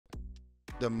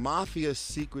the mafia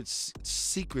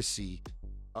secrecy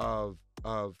of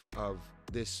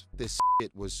this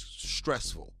shit was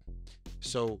stressful.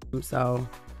 So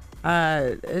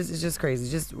it's just crazy.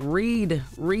 Just read.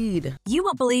 You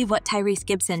won't believe what Tyrese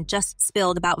Gibson just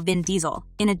spilled about Vin Diesel.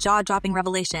 In a jaw-dropping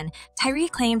revelation,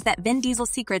 Tyrese claims that Vin Diesel's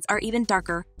secrets are even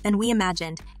darker than we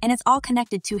imagined, and it's all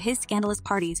connected to his scandalous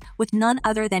parties with none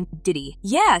other than Diddy.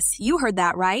 Yes, you heard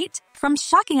that right. From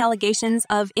shocking allegations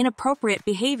of inappropriate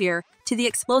behavior to the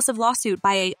explosive lawsuit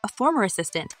by a former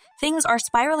assistant, things are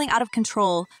spiraling out of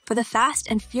control for the Fast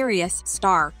and Furious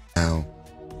star. Now,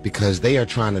 because they are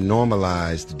trying to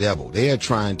normalize the devil. They are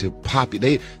trying to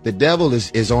the devil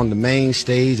is on the main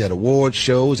stage at award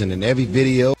shows and in every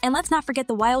video. And let's not forget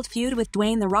the wild feud with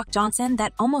Dwayne "The Rock" Johnson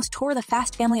that almost tore the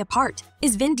Fast family apart.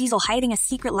 Is Vin Diesel hiding a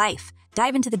secret life?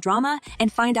 Dive into the drama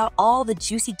and find out all the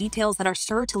juicy details that are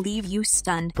sure to leave you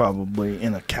stunned. Probably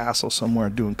in a castle somewhere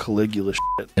doing Caligula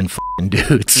shit. And f***ing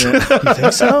dudes. Yeah. You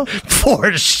think so?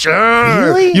 For sure.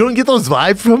 Really? You don't get those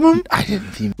vibes from him? I didn't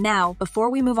think. Now, before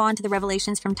we move on to the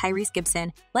revelations from Tyrese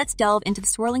Gibson, let's delve into the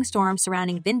swirling storm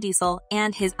surrounding Vin Diesel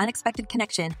and his unexpected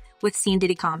connection with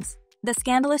Diddy comms. The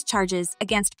scandalous charges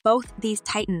against both these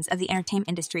titans of the entertainment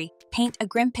industry paint a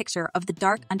grim picture of the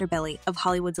dark underbelly of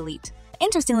Hollywood's elite.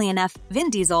 Interestingly enough,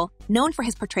 Vin Diesel, known for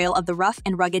his portrayal of the rough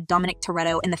and rugged Dominic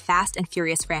Toretto in the Fast and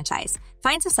Furious franchise,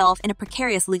 finds himself in a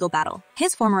precarious legal battle.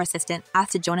 His former assistant,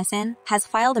 Asta Jonassen, has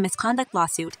filed a misconduct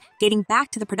lawsuit dating back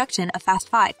to the production of Fast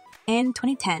 5 in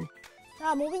 2010.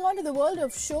 Now, moving on to the world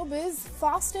of showbiz,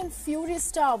 Fast and Furious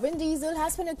star Vin Diesel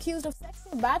has been accused of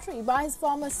sexual battery by his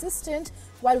former assistant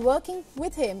while working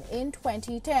with him in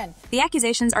 2010. The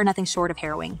accusations are nothing short of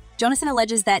harrowing. Jonassen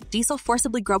alleges that Diesel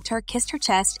forcibly groped her, kissed her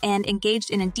chest, and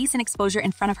engaged in indecent exposure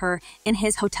in front of her in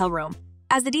his hotel room.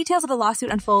 As the details of the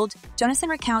lawsuit unfold, Jonassen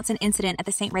recounts an incident at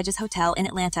the St. Regis Hotel in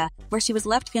Atlanta where she was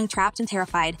left feeling trapped and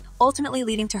terrified, ultimately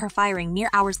leading to her firing mere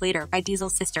hours later by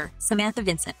Diesel's sister, Samantha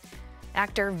Vincent.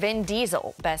 Actor Vin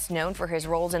Diesel, best known for his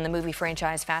roles in the movie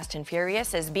franchise Fast and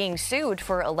Furious, is being sued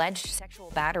for alleged sexual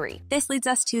battery. This leads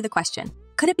us to the question.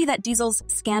 Could it be that Diesel's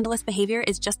scandalous behavior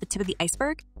is just the tip of the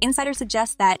iceberg? Insiders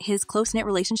suggest that his close-knit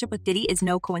relationship with Diddy is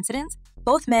no coincidence.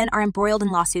 Both men are embroiled in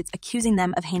lawsuits accusing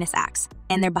them of heinous acts,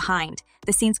 and they're behind.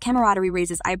 The scene's camaraderie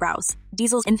raises eyebrows.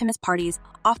 Diesel's infamous parties,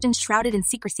 often shrouded in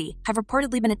secrecy, have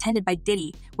reportedly been attended by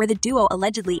Diddy, where the duo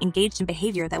allegedly engaged in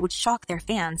behavior that would shock their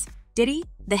fans. Diddy,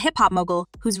 the hip-hop mogul,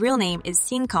 whose real name is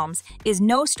Sean Combs, is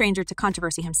no stranger to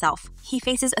controversy himself. He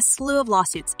faces a slew of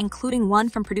lawsuits, including one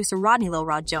from producer Rodney Lil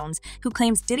Rod Jones, who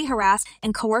claims Diddy harassed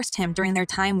and coerced him during their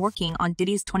time working on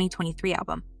Diddy's 2023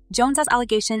 album. Jones's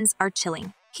allegations are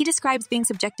chilling. He describes being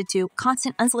subjected to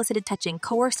constant unsolicited touching,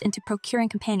 coerced into procuring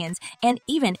companions, and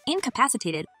even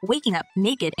incapacitated, waking up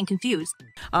naked and confused.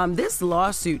 This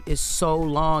lawsuit is so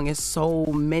long. It's so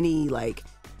many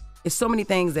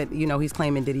things that, he's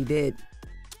claiming Diddy did.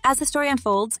 As the story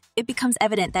unfolds, it becomes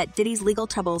evident that Diddy's legal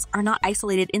troubles are not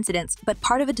isolated incidents, but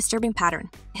part of a disturbing pattern.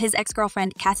 His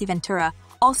ex-girlfriend, Cassie Ventura,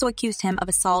 also accused him of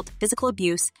assault, physical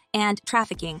abuse, and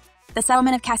trafficking. The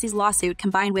settlement of Cassie's lawsuit,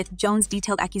 combined with Jones'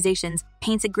 detailed accusations,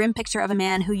 paints a grim picture of a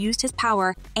man who used his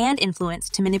power and influence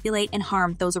to manipulate and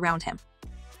harm those around him.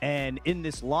 And in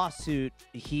this lawsuit,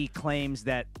 he claims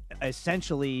that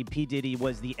essentially P. Diddy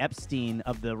was the Epstein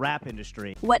of the rap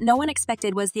industry. What no one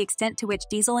expected was the extent to which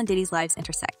Diesel and Diddy's lives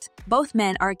intersect. Both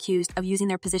men are accused of using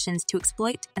their positions to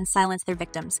exploit and silence their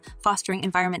victims, fostering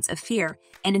environments of fear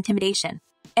and intimidation.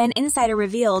 An insider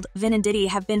revealed Vin and Diddy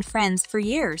have been friends for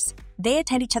years. They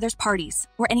attend each other's parties,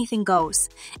 where anything goes.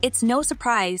 It's no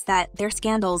surprise that their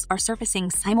scandals are surfacing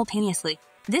simultaneously.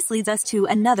 This leads us to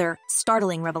another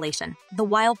startling revelation: the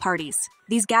wild parties.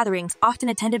 These gatherings, often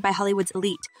attended by Hollywood's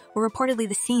elite, were reportedly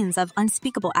the scenes of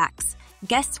unspeakable acts.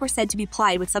 Guests were said to be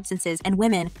plied with substances, and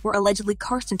women were allegedly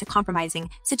coerced into compromising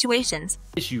situations.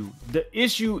 The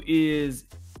issue is,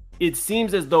 it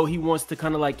seems as though he wants to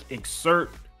kind of exert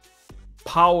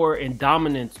power and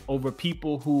dominance over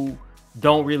people who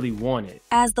don't really want it.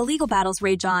 As the legal battles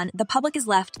rage on, the public is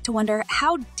left to wonder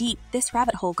how deep this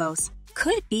rabbit hole goes.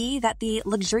 Could it be that the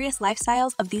luxurious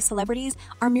lifestyles of these celebrities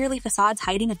are merely facades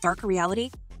hiding a darker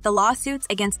reality? The lawsuits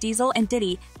against Diesel and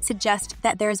Diddy suggest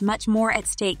that there is much more at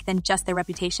stake than just their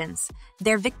reputations.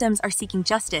 Their victims are seeking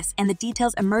justice, and the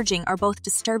details emerging are both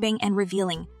disturbing and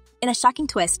revealing. In a shocking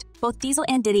twist, both Diesel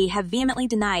and Diddy have vehemently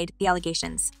denied the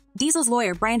allegations. Diesel's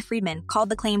lawyer, Brian Friedman, called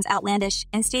the claims outlandish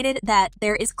and stated that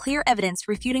there is clear evidence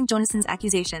refuting Jonassen's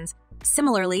accusations.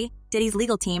 Similarly, Diddy's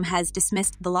legal team has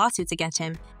dismissed the lawsuits against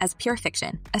him as pure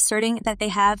fiction, asserting that they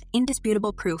have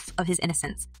indisputable proof of his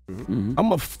innocence. I'm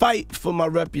going to fight for my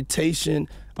reputation.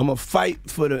 I'm going to fight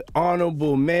for the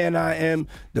honorable man I am,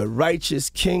 the righteous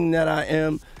king that I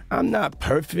am. I'm not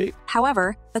perfect.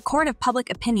 However, the court of public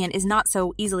opinion is not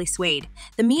so easily swayed.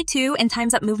 The Me Too and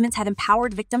Time's Up movements have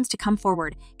empowered victims to come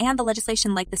forward, and the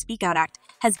legislation like the Speak Out Act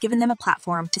has given them a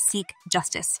platform to seek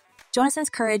justice. Jonason's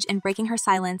courage in breaking her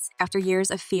silence after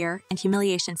years of fear and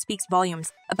humiliation speaks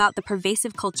volumes about the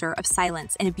pervasive culture of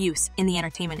silence and abuse in the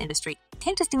entertainment industry.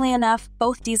 Interestingly enough,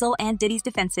 both Diesel and Diddy's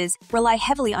defenses rely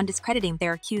heavily on discrediting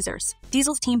their accusers.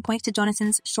 Diesel's team points to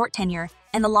Jonason's short tenure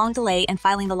and the long delay in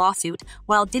filing the lawsuit,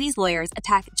 while Diddy's lawyers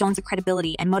attack Jones'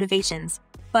 credibility and motivations.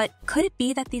 But could it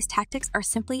be that these tactics are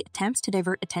simply attempts to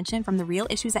divert attention from the real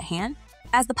issues at hand?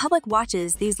 As the public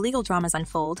watches these legal dramas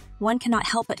unfold, one cannot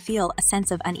help but feel a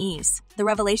sense of unease. The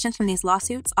revelations from these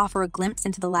lawsuits offer a glimpse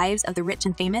into the lives of the rich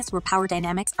and famous, where power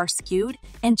dynamics are skewed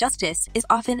and justice is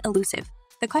often elusive.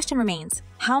 The question remains,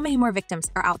 how many more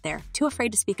victims are out there too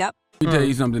afraid to speak up? Let me tell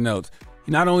you something else.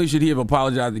 Not only should he have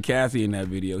apologized to Cassie in that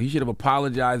video, he should have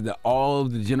apologized to all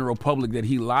of the general public that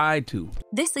he lied to.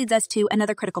 This leads us to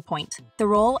another critical point, the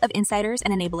role of insiders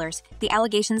and enablers. The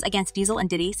allegations against Diesel and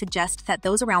Diddy suggest that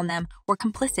those around them were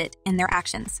complicit in their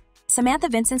actions. Samantha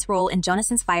Vincent's role in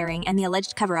Jonason's firing and the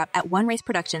alleged cover-up at One Race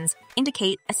Productions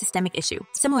indicate a systemic issue.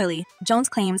 Similarly, Jones'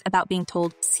 claims about being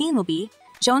told Scene will be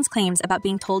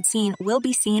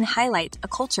seen highlight a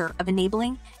culture of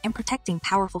enabling and protecting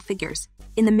powerful figures.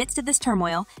 In the midst of this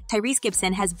turmoil, Tyrese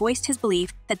Gibson has voiced his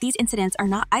belief that these incidents are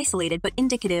not isolated but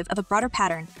indicative of a broader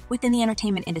pattern within the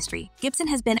entertainment industry. Gibson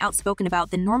has been outspoken about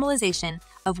the normalization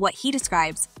of what he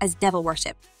describes as devil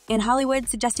worship in Hollywood,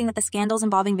 suggesting that the scandals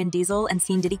involving Vin Diesel and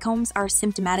Scene Diddy Combs are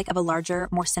symptomatic of a larger,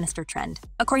 more sinister trend.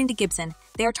 According to Gibson,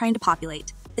 they are trying to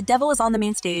populate. The devil is on the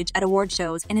main stage at award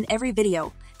shows and in every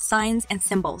video, signs and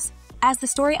symbols. As the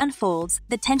story unfolds,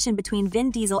 the tension between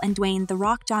Vin Diesel and Dwayne "The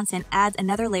Rock" Johnson adds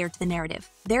another layer to the narrative.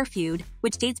 Their feud,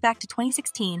 which dates back to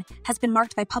 2016, has been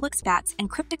marked by public spats and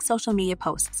cryptic social media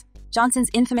posts. Johnson's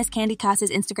infamous Candy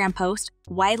Tosses Instagram post,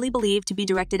 widely believed to be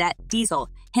directed at Diesel,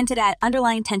 hinted at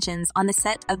underlying tensions on the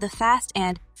set of the Fast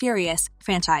and Furious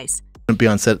franchise. Be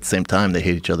on set at the same time. They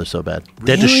hate each other so bad.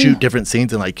 They had to shoot different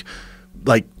scenes and like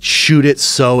shoot it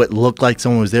so it looked like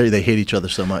someone was there. They hate each other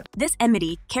so much. This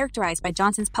enmity, characterized by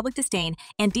Johnson's public disdain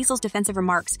and Diesel's defensive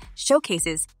remarks,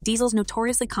 showcases Diesel's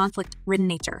notoriously conflict-ridden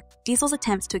nature. Diesel's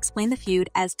attempts to explain the feud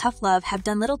as tough love have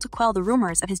done little to quell the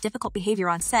rumors of his difficult behavior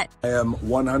on set. I am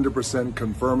 100%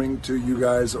 confirming to you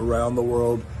guys around the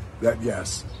world that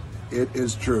yes, it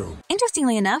is true.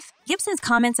 Interestingly enough, Gibson's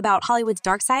comments about Hollywood's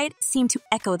dark side seem to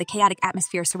echo the chaotic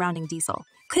atmosphere surrounding Diesel.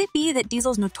 Could it be that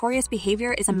Diesel's notorious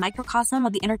behavior is a microcosm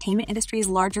of the entertainment industry's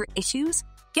larger issues?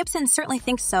 Gibson certainly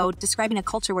thinks so, describing a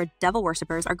culture where devil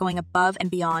worshippers are going above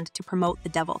and beyond to promote the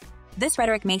devil. This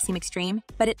rhetoric may seem extreme,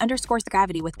 but it underscores the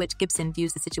gravity with which Gibson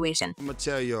views the situation. I'm gonna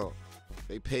tell y'all,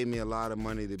 they pay me a lot of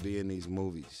money to be in these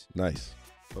movies. Nice.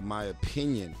 But my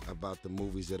opinion about the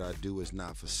movies that I do is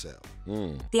not for sale.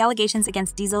 The allegations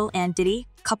against Diesel and Diddy,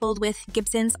 coupled with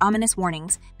Gibson's ominous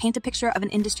warnings, paint a picture of an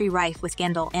industry rife with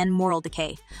scandal and moral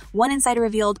decay. One insider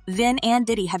revealed Vin and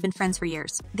Diddy have been friends for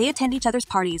years. They attend each other's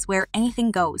parties where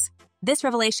anything goes. This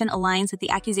revelation aligns with the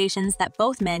accusations that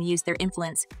both men use their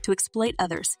influence to exploit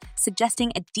others,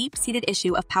 suggesting a deep-seated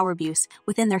issue of power abuse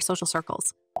within their social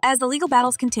circles. As the legal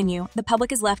battles continue, the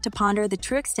public is left to ponder the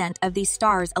true extent of these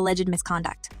stars' alleged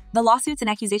misconduct. The lawsuits and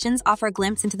accusations offer a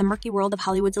glimpse into the murky world of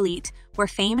Hollywood's elite, where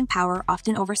fame and power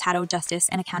often overshadow justice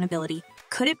and accountability.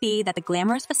 Could it be that the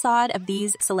glamorous facade of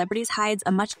these celebrities hides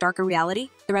a much darker reality?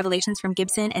 The revelations from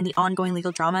Gibson and the ongoing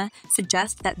legal drama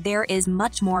suggest that there is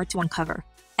much more to uncover.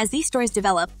 As these stories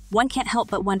develop, one can't help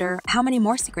but wonder how many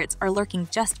more secrets are lurking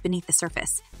just beneath the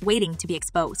surface, waiting to be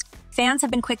exposed. Fans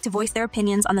have been quick to voice their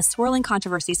opinions on the swirling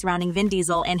controversy surrounding Vin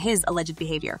Diesel and his alleged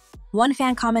behavior. One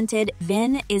fan commented,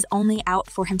 "Vin is only out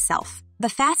for himself." The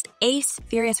Fast Ace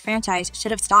Furious franchise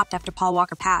should have stopped after Paul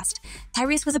Walker passed.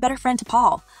 Tyrese was a better friend to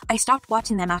Paul. I stopped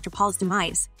watching them after Paul's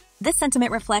demise. This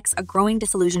sentiment reflects a growing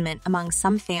disillusionment among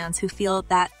some fans who feel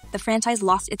that the franchise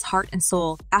lost its heart and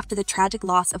soul after the tragic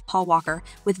loss of Paul Walker,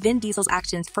 with Vin Diesel's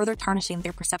actions further tarnishing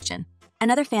their perception.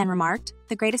 Another fan remarked,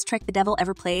 "The greatest trick the devil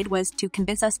ever played was to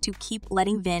convince us to keep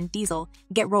letting Vin Diesel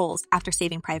get roles after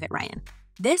Saving Private Ryan."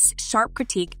 This sharp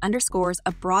critique underscores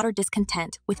a broader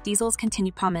discontent with Diesel's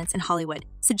continued prominence in Hollywood,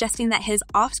 suggesting that his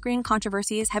off-screen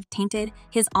controversies have tainted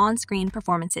his on-screen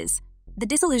performances. The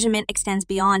disillusionment extends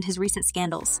beyond his recent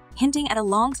scandals, hinting at a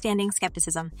long-standing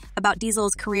skepticism about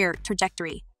Diesel's career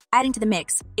trajectory. Adding to the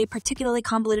mix, a particularly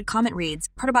convoluted comment reads,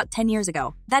 heard about 10 years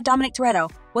ago. That Dominic Toretto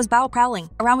was bow prowling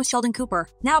around with Sheldon Cooper.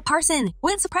 Now Parson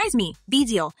wouldn't surprise me.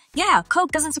 B-deal. Yeah,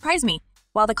 Coke doesn't surprise me.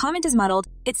 While the comment is muddled,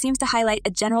 it seems to highlight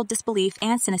a general disbelief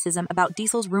and cynicism about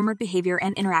Diesel's rumored behavior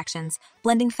and interactions,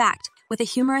 blending fact with a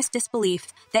humorous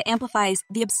disbelief that amplifies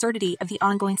the absurdity of the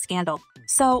ongoing scandal.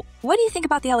 So, what do you think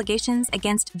about the allegations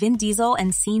against Vin Diesel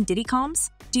and Scene Diddy coms?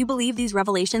 Do you believe these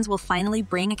revelations will finally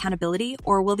bring accountability,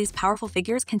 or will these powerful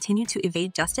figures continue to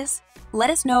evade justice? Let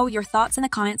us know your thoughts in the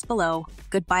comments below.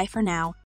 Goodbye for now.